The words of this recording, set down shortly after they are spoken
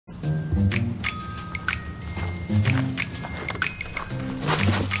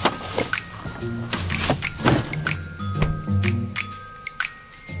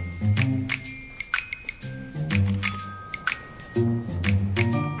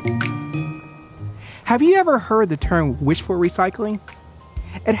Have you ever heard the term wishful recycling?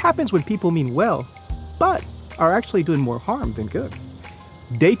 It happens when people mean well, but are actually doing more harm than good.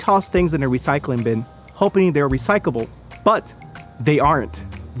 They toss things in a recycling bin, hoping they're recyclable, but they aren't.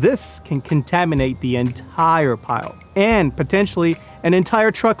 This can contaminate the entire pile and potentially an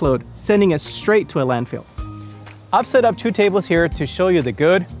entire truckload, sending it straight to a landfill. I've set up 2 tables here to show you the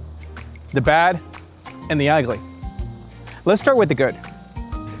good, the bad, and the ugly. Let's start with the good.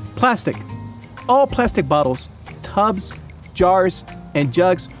 Plastic. All plastic bottles, tubs, jars, and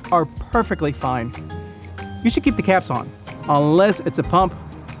jugs are perfectly fine. You should keep the caps on, unless it's a pump,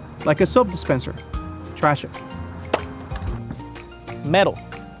 like a soap dispenser. Trash it. Metal.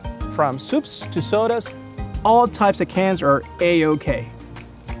 From soups to sodas, all types of cans are A-OK.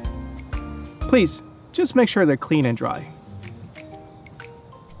 Please, just make sure they're clean and dry.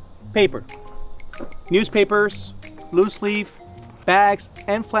 Paper. Newspapers, loose leaf, bags,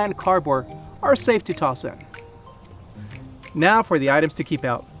 and flattened cardboard are safe to toss in. Now for the items to keep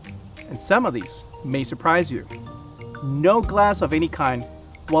out, and some of these may surprise you. No glass of any kind.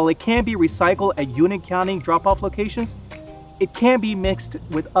 While it can be recycled at unit counting drop-off locations, it can be mixed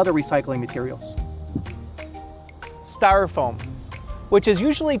with other recycling materials. Styrofoam, which is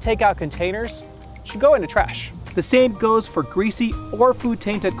usually takeout containers, should go in the trash. The same goes for greasy or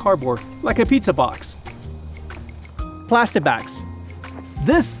food-tainted cardboard, like a pizza box. Plastic bags.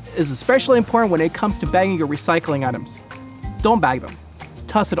 This is especially important when it comes to bagging your recycling items. Don't bag them.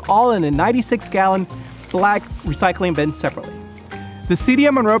 Toss it all in a 96-gallon black recycling bin separately. The City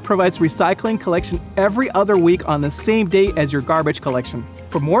of Monroe provides recycling collection every other week on the same day as your garbage collection.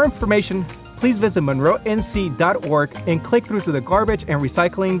 For more information, please visit monroenc.org and click through to the Garbage and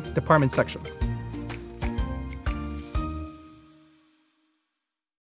Recycling Department section.